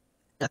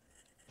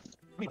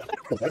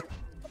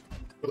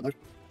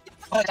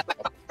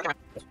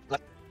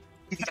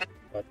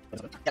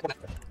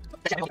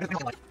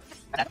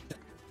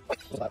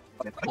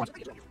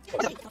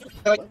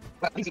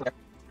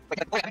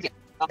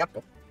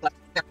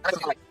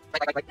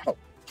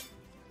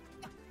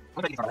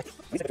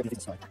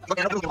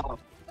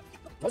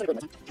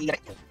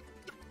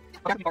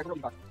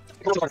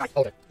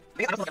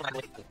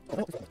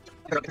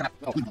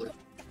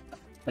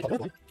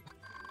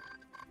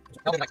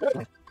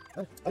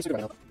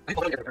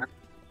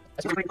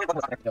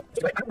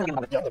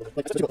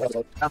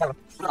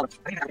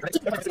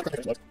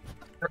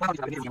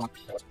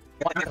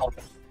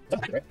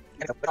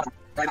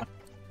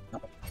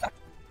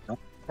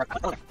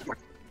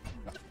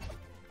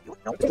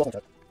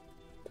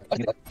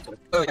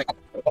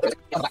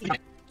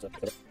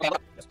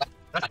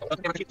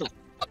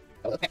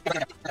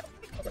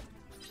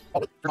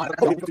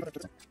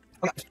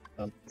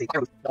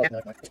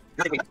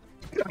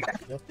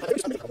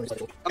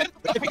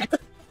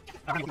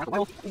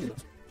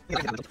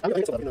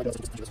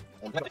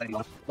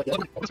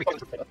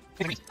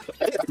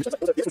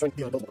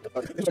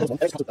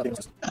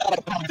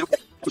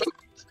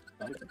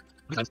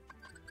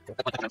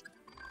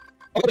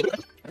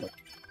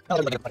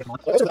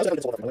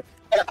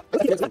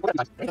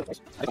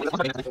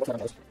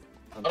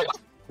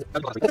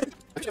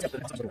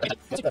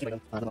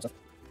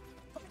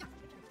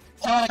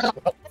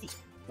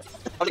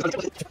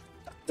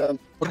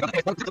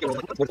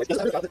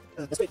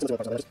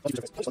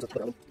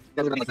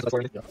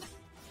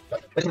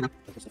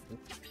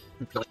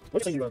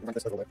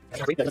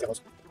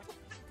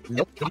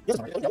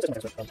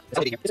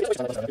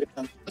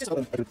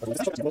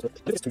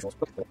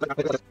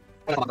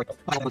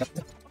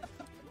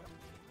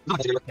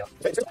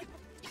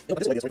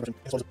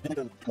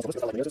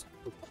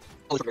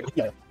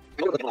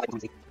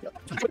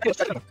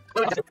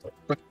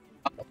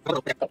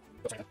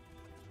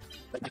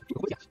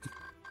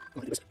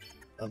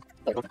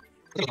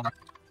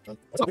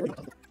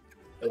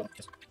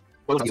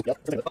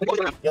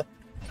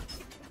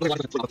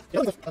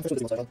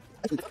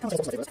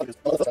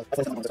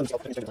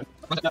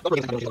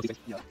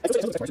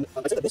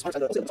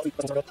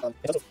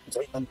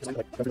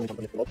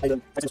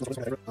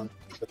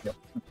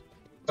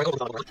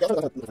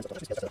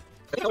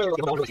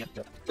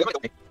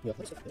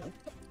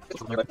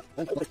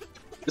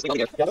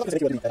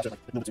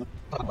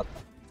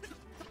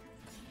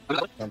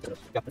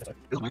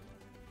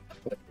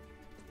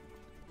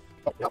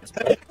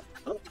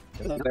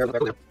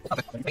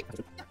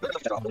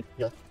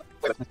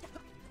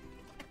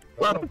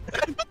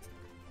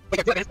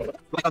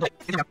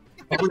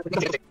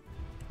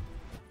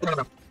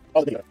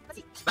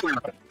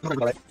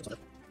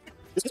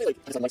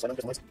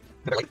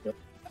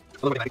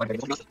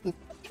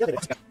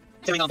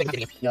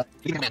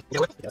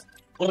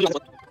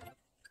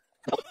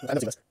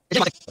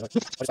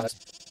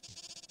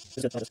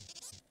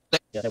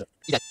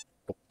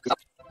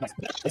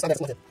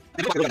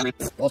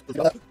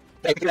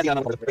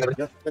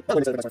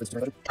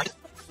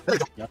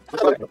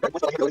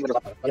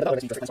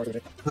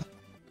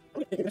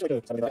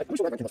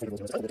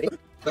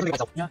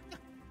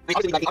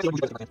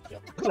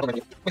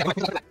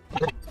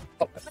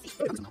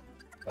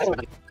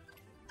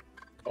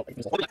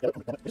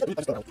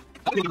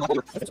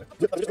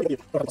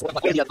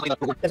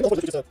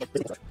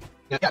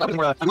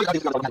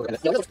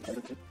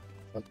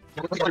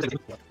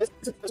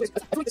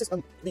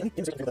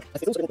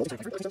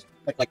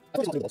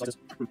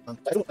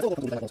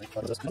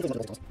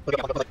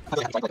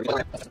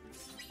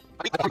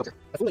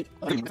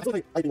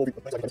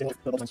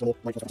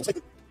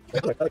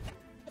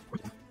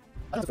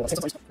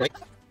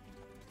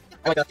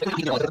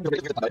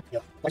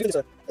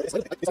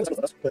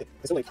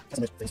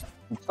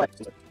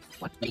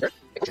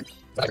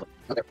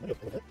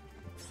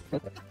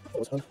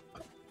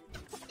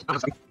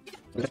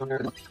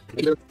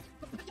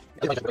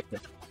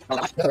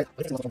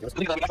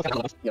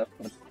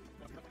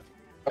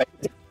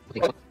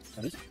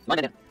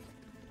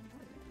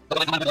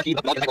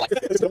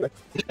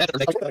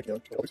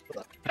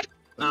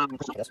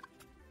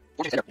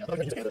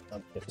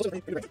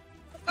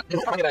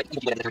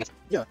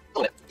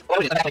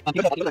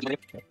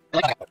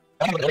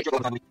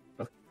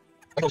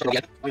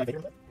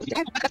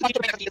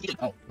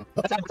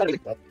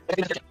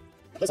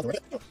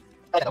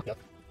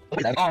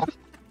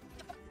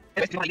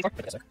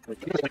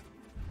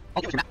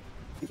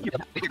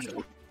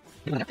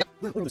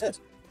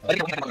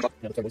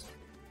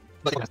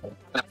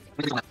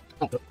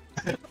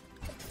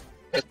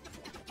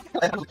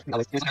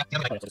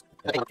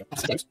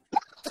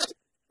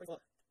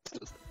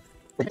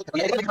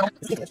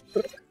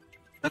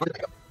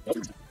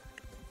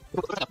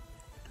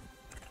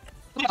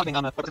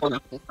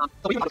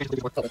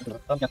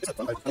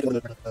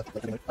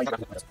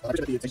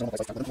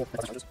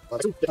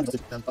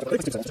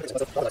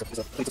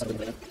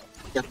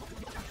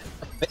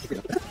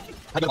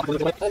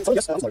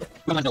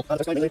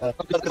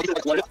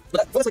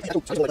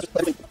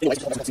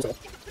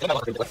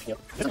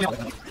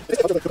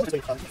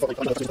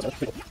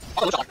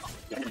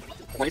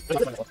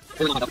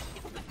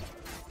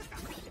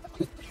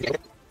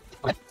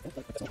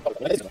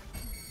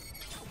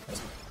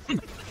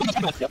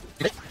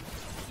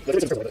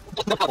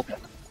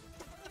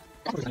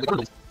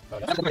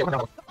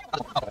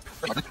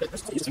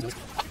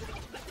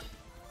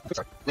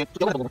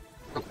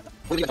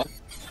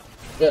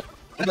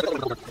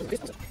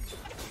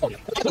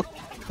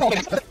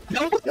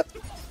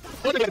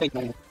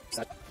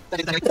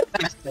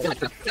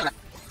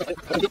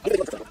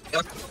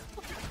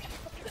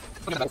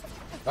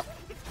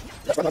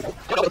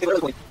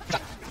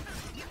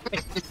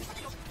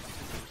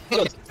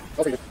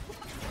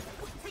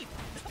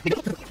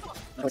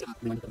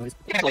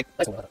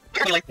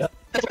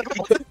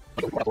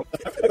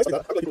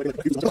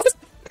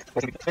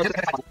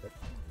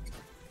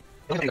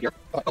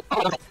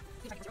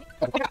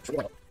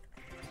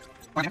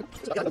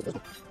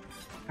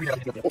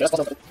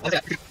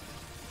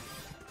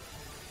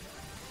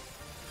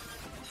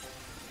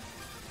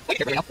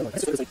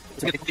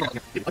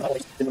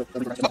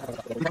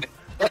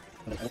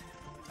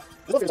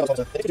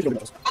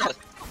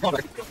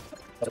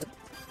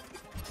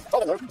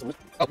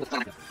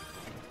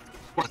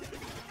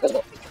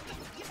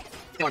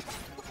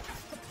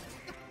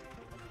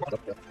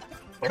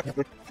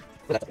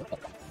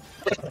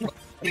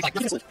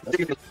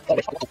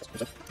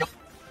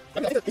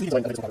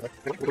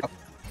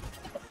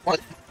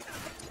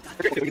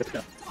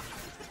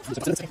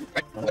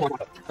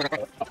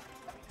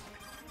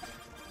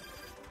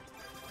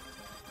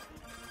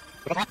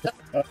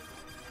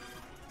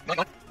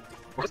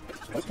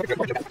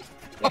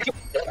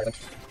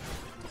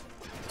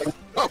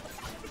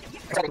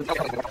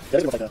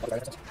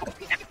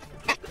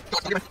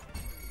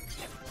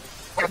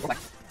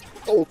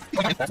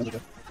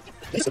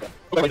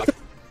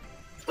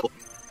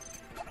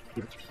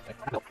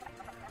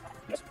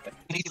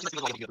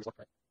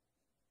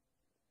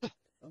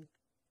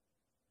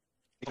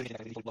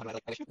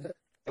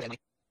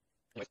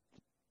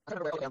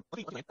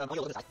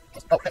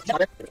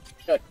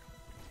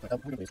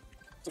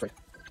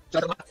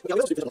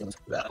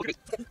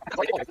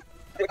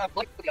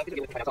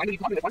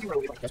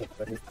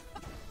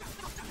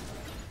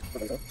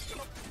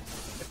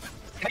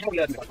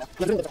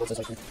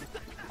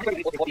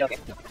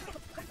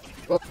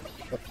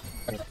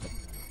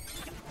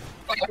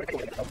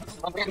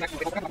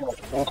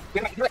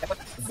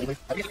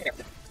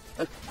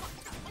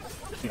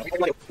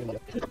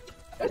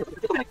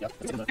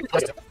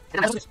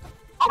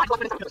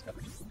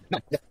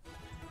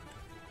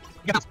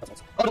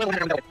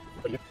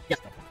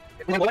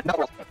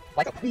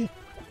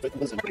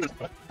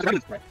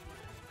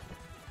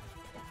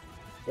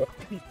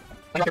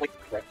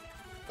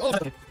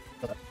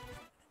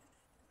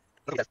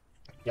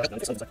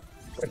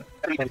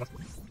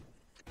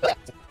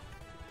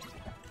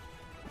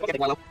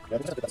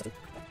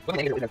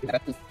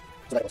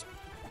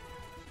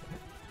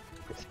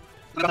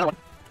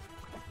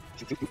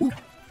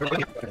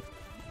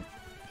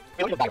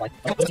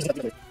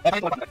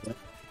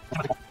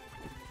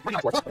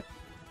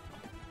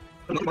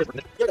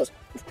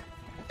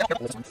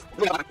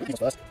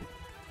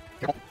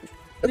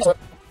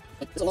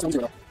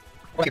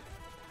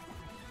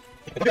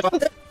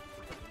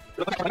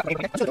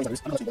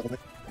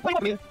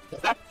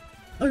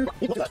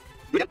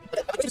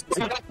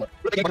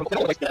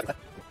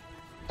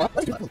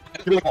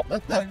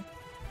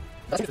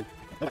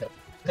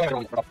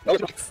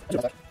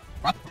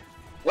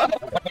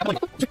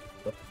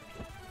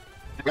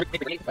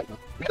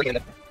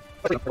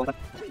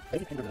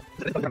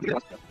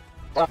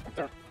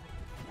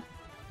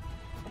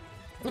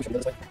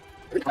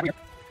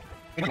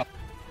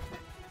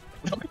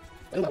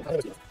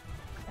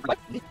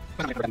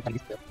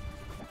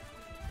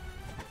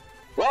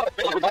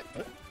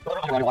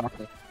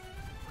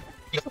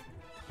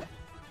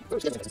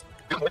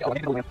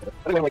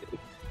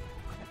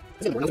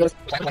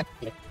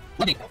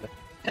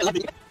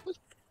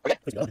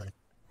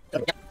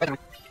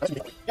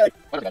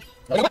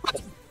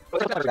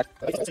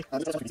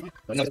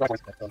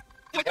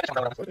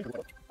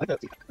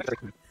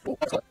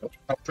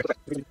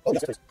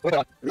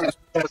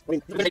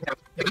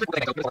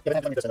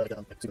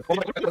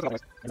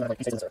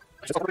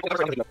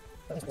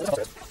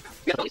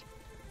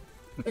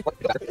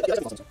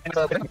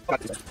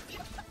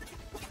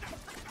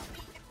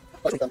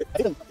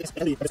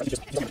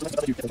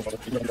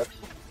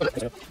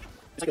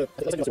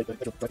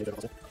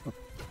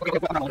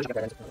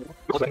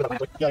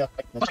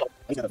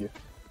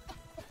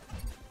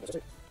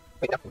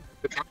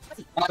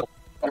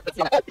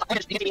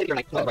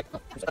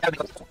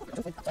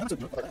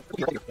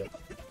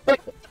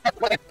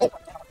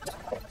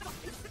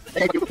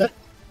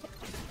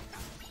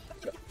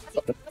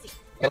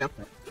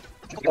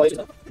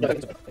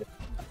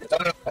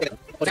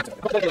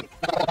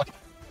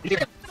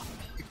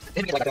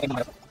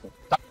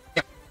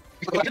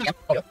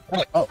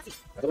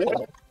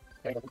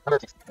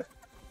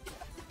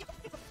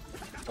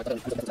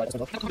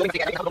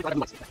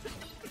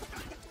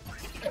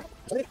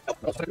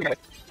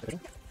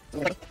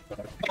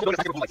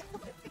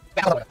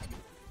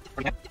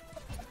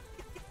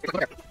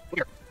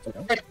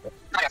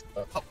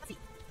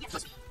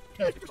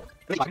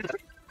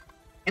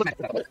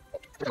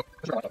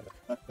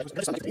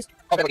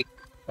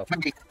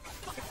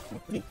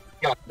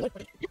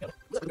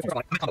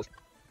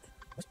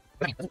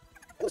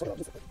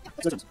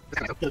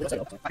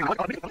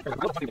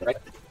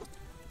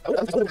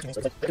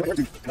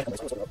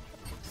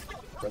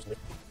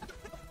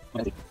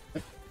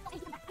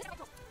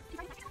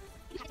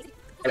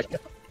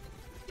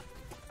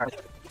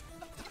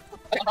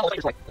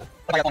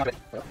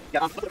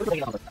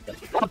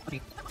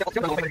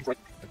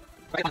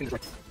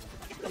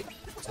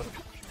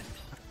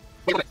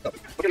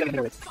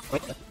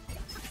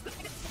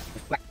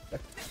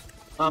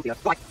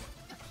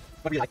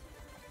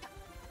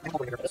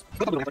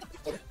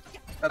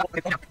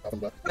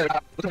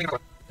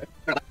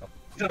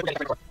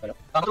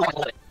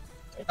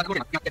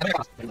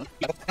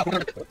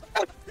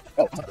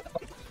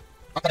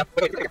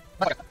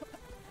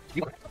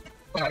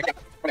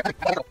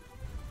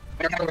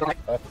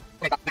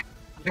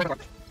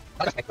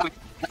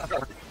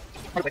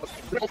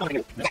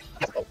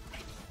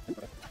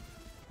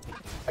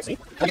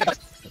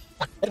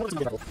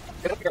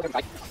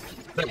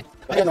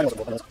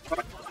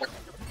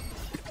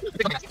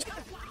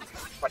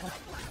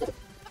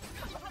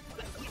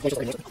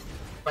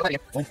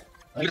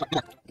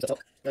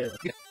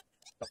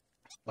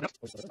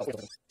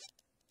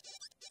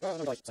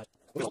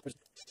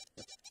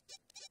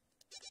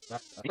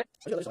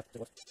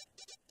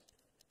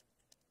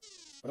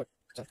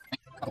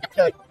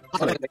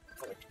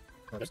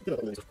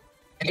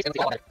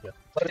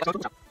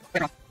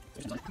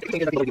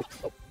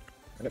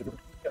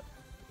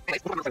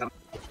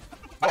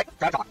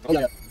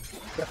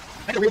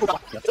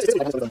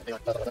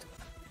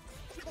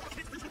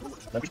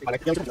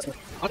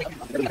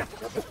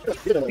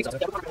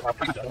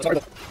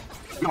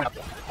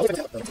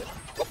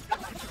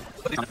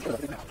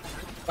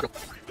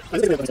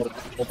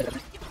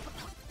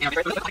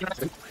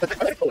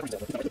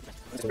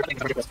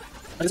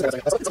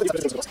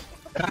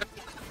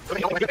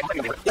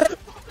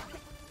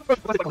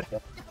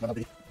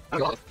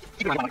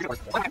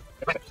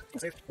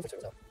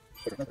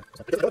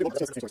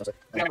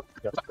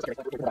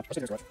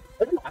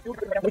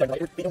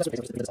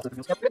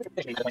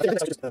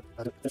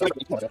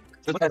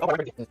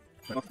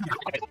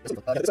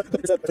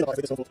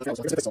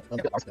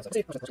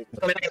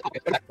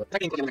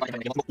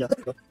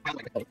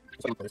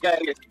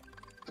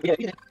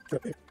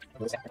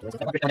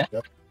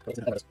 Yeah.